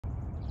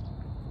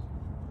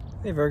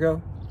Hey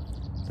Virgo,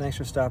 thanks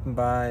for stopping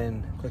by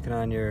and clicking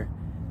on your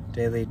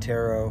daily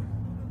tarot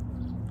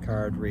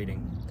card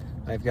reading.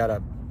 I've got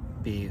a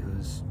bee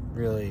who's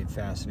really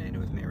fascinated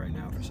with me right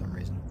now for some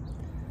reason.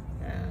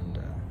 And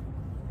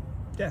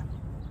yeah,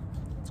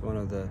 it's one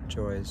of the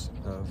joys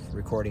of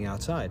recording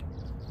outside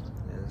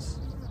is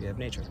we have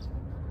nature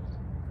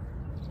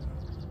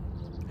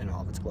in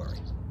all of its glory.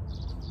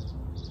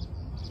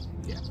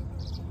 Yeah.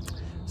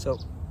 So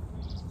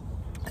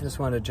I just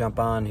wanted to jump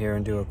on here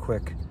and do a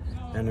quick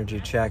energy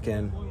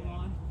check-in.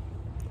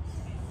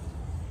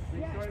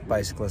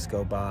 Bicyclists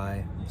go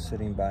by. I'm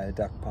sitting by a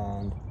duck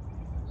pond.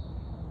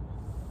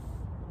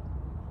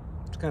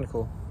 It's kind of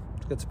cool.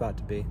 It's a good spot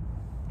to be.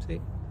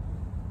 See?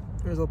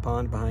 There's a little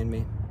pond behind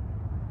me.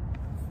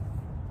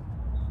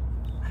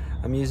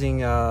 I'm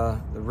using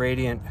the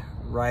Radiant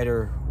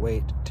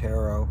Rider-Waite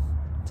Tarot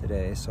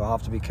today, so I'll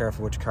have to be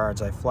careful which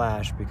cards I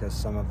flash because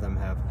some of them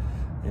have,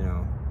 you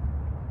know,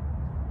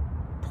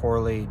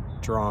 poorly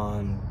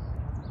drawn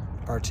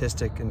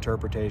artistic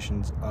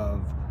interpretations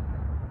of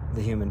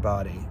the human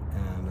body,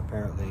 and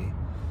apparently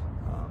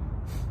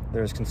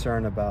there's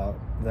concern about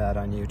that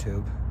on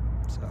YouTube,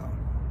 so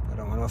I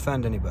don't want to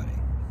offend anybody,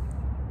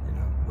 you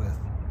know,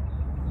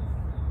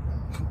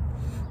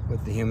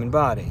 with the human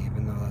body,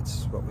 even though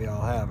that's what we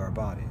all have, our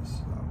bodies.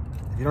 So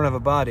if you don't have a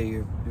body,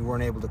 you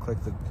weren't able to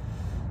click the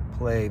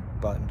play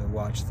button to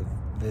watch the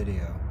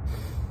video.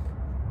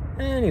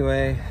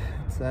 Anyway,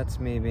 that's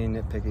me being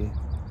nitpicky.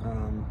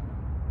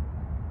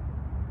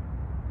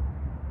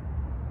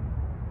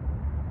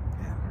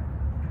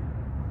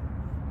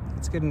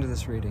 Let's get into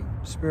this reading.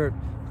 Spirit,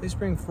 please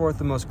bring forth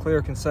the most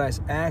clear,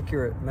 concise,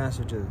 accurate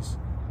messages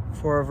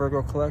for our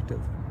Virgo collective.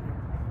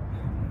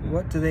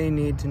 What do they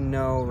need to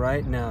know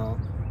right now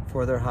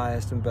for their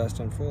highest and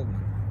best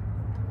unfoldment?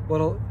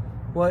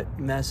 What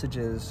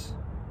messages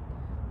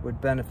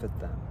would benefit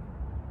them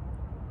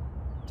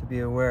to be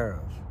aware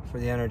of for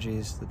the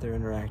energies that they're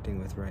interacting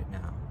with right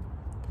now?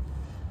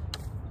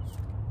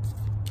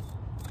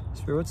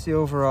 Spirit, what's the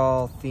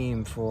overall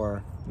theme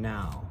for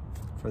now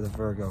for the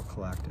Virgo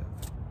collective?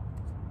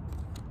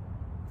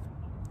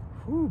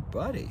 Ooh,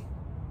 buddy.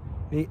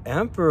 The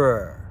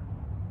Emperor.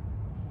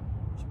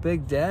 It's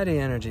big daddy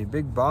energy,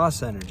 big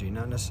boss energy,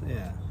 not necessarily,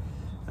 yeah.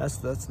 That's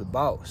the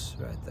boss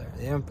right there,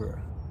 the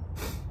Emperor.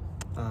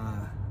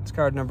 It's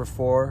card number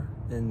 4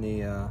 in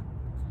the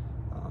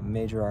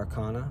Major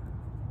Arcana.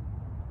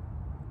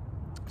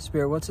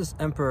 Spirit, what's this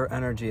Emperor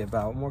energy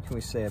about? What more can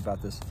we say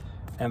about this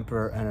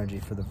Emperor energy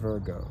for the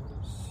Virgos?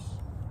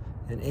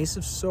 An Ace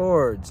of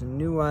Swords, a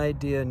new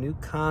idea, new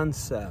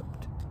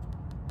concept,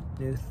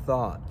 new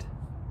thought.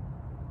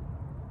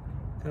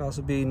 Could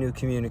also be new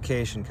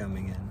communication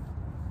coming in.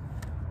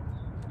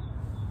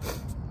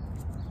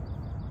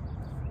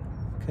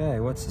 Okay,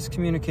 what's this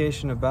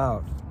communication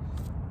about?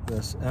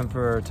 This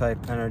Emperor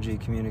type energy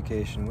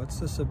communication. What's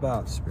this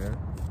about, Spirit?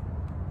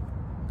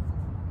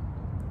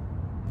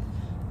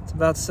 It's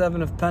about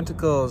 7 of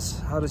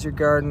Pentacles. How does your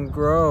garden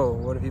grow?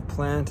 What have you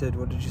planted?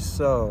 What did you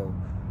sow?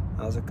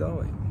 How's it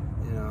going?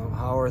 You know,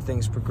 how are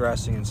things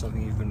progressing in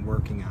something you've been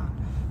working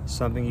on?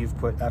 Something you've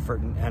put effort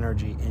and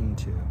energy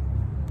into.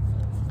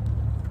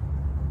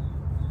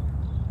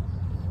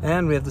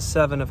 And we have the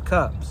 7 of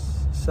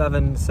Cups.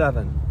 7,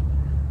 7.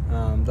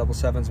 Double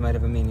sevens might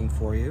have a meaning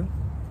for you.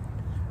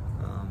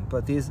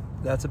 But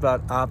that's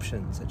about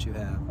options that you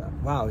have.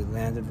 Wow, he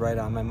landed right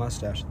on my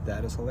mustache.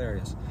 That is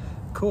hilarious.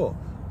 Cool.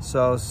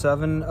 So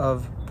 7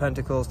 of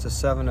Pentacles to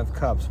 7 of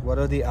Cups. What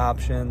are the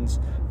options?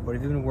 What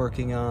have you been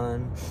working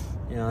on?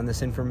 You know, and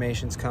this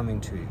information's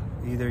coming to you.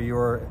 Either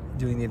you're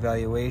doing the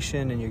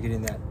evaluation and you're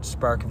getting that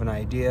spark of an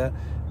idea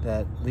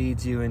that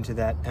leads you into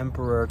that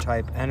Emperor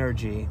type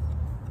energy,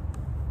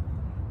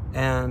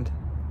 and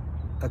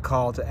a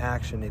call to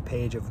action, a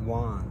Page of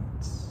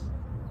Wands.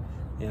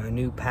 You know, a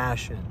new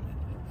passion,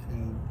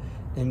 and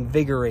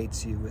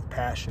invigorates you with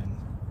passion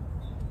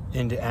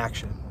into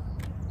action.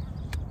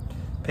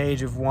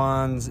 Page of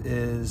Wands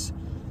is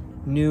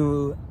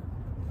new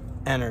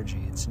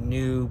energy. It's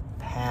new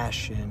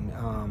passion.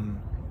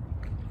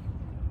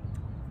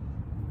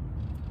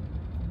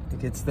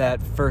 It's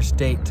that first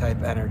date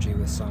type energy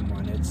with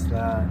someone. It's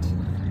that,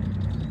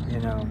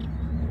 you know,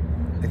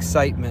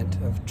 excitement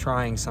of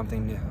trying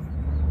something new.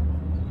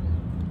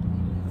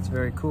 It's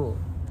very cool.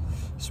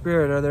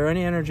 Spirit, are there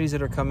any energies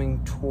that are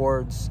coming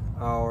towards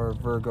our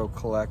Virgo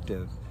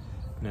collective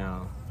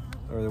now,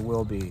 or there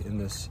will be in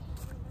this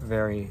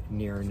very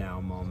near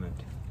now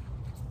moment?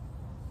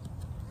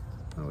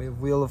 Oh, we have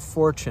Wheel of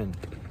Fortune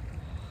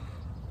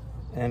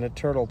and a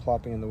turtle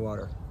plopping in the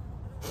water.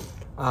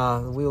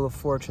 The Wheel of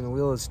Fortune, the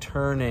wheel is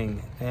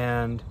turning,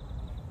 and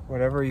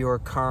whatever your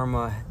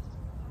karma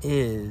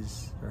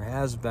is or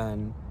has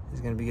been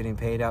is going to be getting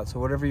paid out. So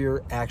whatever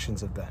your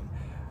actions have been,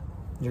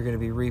 you're going to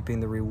be reaping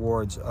the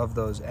rewards of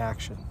those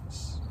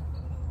actions.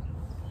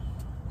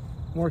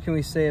 What more can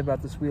we say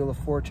about this Wheel of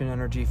Fortune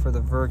energy for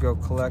the Virgo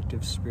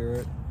collective,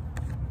 Spirit?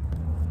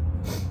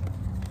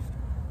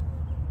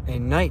 A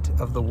Knight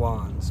of the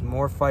Wands,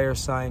 more fire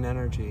sign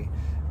energy.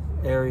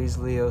 Aries,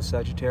 Leo,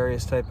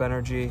 Sagittarius type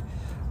energy.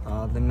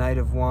 The Knight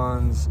of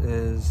Wands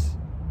is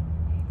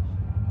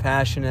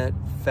passionate,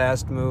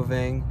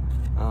 fast-moving.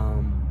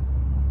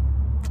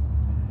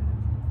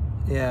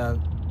 Yeah,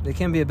 they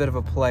can be a bit of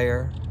a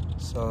player,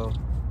 so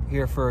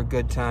here for a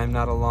good time,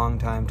 not a long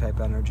time type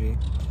energy.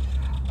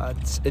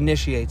 It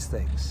initiates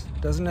things.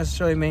 Doesn't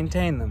necessarily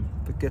maintain them,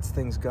 but gets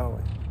things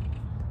going.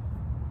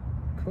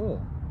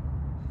 Cool.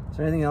 Is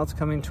there anything else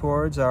coming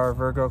towards our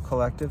Virgo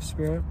collective,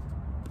 Spirit?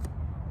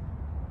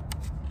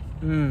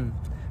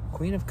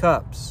 Queen of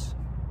Cups.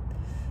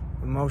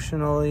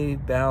 Emotionally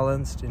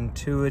balanced,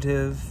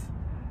 intuitive.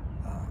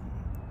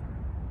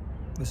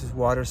 This is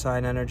water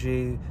sign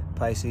energy.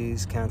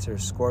 Pisces, Cancer,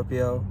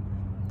 Scorpio.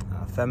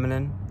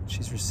 Feminine.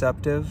 She's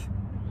receptive,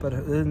 but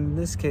in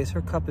this case,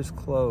 her cup is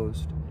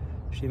closed.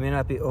 She may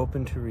not be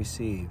open to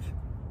receive.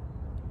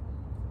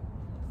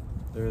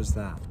 There is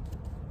that.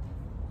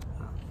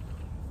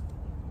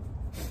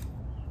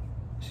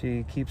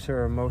 She keeps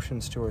her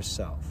emotions to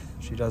herself.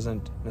 She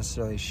doesn't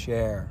necessarily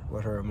share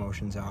what her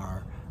emotions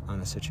are on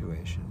a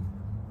situation.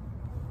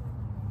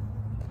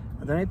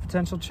 Are there any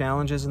potential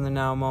challenges in the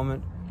now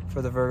moment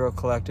for the Virgo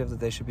collective that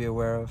they should be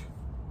aware of?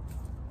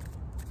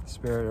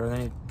 Spirit, are there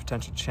any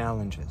potential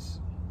challenges?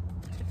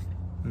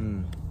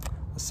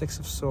 The Six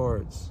of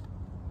Swords.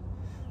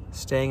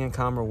 Staying in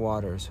calmer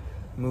waters,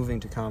 moving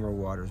to calmer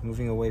waters,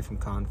 moving away from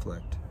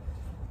conflict.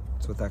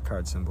 That's what that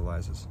card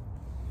symbolizes.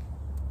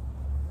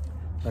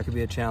 That could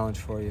be a challenge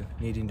for you,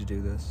 needing to do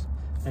this.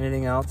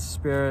 Anything else,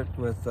 Spirit,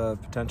 with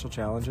potential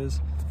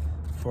challenges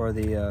for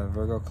the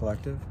Virgo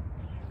collective?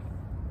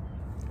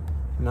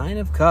 Nine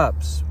of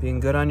Cups,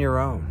 being good on your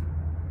own,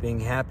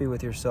 being happy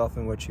with yourself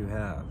and what you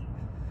have.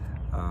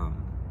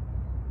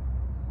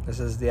 This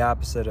is the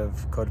opposite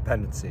of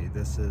codependency.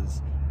 This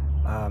is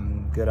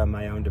good on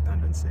my own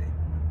dependency.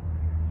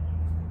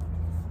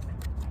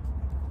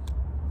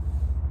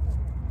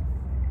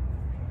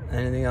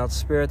 Anything else,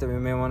 Spirit, that we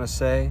may want to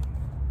say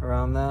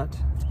around that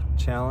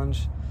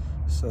challenge?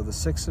 So the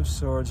Six of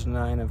Swords,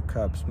 Nine of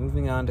Cups,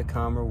 moving on to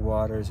calmer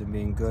waters and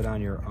being good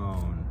on your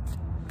own.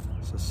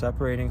 So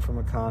separating from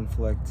a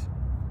conflict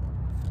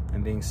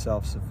and being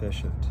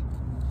self-sufficient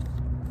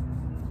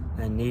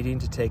and needing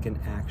to take an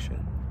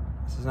action.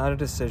 This is not a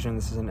decision,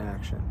 this is an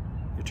action.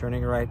 You're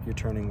turning right, you're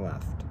turning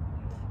left.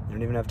 You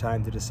don't even have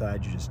time to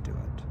decide, you just do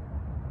it.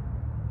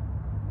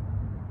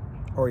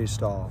 Or you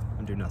stall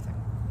and do nothing.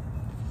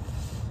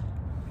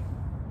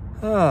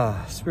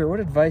 Spirit, what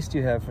advice do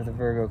you have for the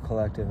Virgo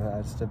collective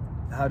as to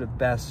how to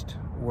best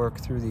work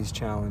through these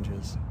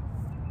challenges?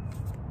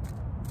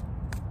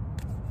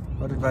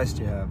 What advice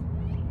do you have?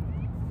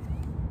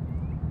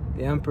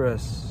 The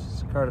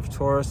Empress, card of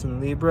Taurus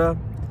and Libra.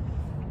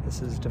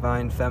 This is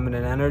divine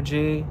feminine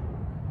energy.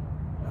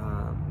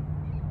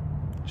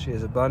 She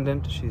is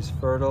abundant, she's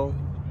fertile,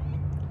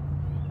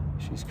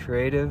 she's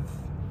creative.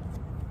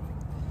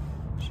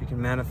 She can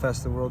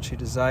manifest the world she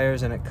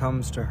desires and it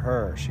comes to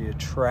her. She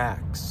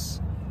attracts.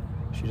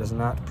 She does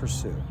not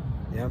pursue.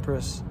 The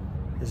Empress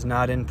is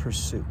not in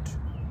pursuit.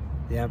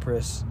 The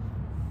Empress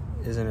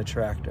is an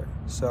attractor.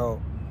 So,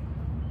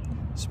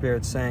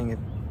 Spirit's saying if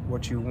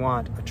what you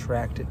want,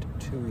 attract it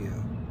to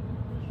you.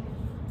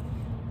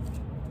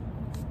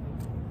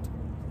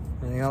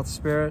 Anything else,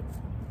 Spirit?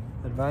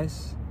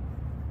 Advice?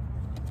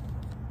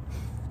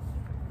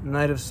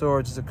 Knight of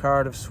Swords is a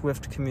card of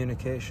swift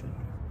communication.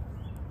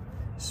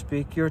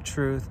 Speak your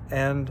truth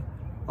and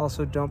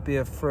also don't be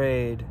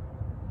afraid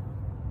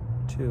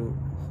to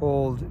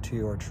hold to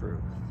your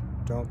truth.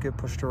 Don't get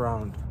pushed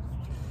around.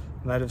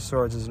 Knight of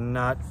Swords is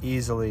not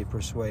easily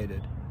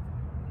persuaded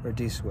or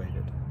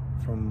dissuaded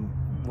from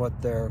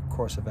what their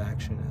course of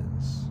action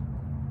is.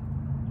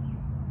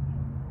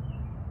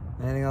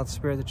 Anything else,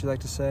 Spirit, that you'd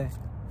like to say?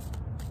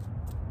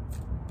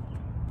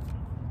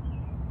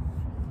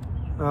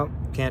 Oh,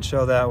 can't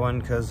show that one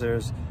because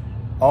there's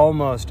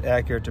almost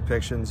accurate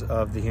depictions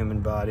of the human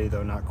body,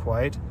 though not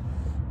quite.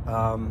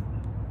 The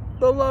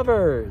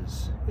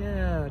Lovers.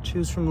 Yeah,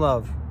 choose from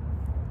love.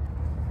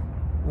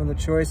 When the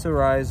choice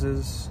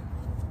arises,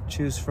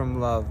 choose from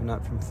love,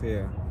 not from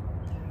fear.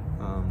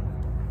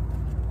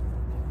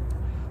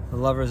 The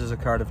Lovers is a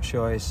card of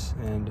choice,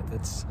 and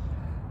it's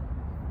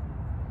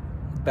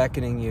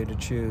beckoning you to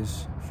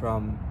choose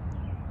from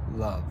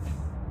love.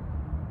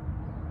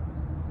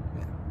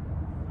 Yeah.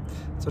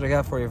 That's what I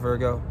got for you,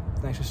 Virgo.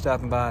 Thanks for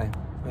stopping by.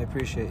 I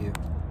appreciate you.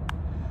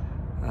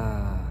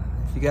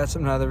 If you got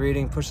something out of the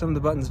reading, push some of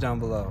the buttons down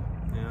below.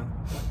 You know?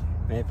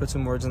 Maybe put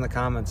some words in the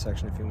comments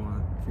section if you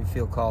want, if you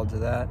feel called to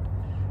that.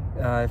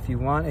 If you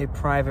want a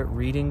private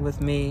reading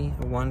with me,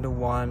 a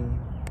one-to-one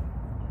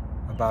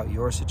about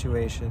your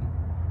situation,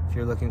 if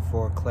you're looking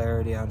for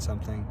clarity on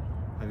something,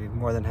 I'd be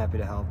more than happy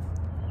to help.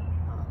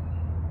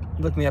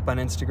 Look me up on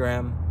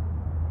Instagram.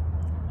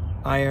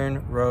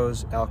 Iron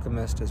Rose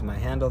Alchemist is my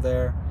handle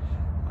there.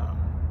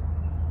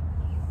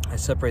 I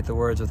separate the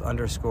words with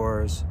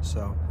underscores,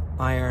 so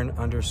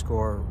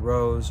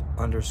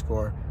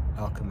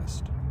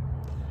iron_rose_alchemist.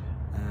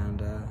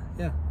 And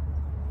yeah,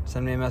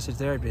 send me a message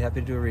there. I'd be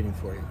happy to do a reading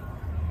for you.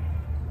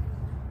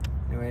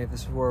 Anyway,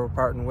 this is where we're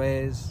parting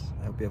ways.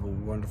 I hope you have a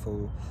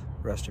wonderful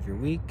rest of your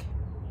week,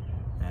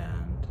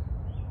 and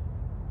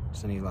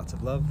sending you lots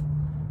of love.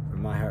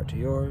 From my heart to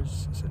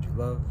yours, I send you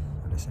love,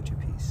 and I send you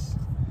peace.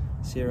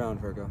 See you around,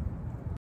 Virgo.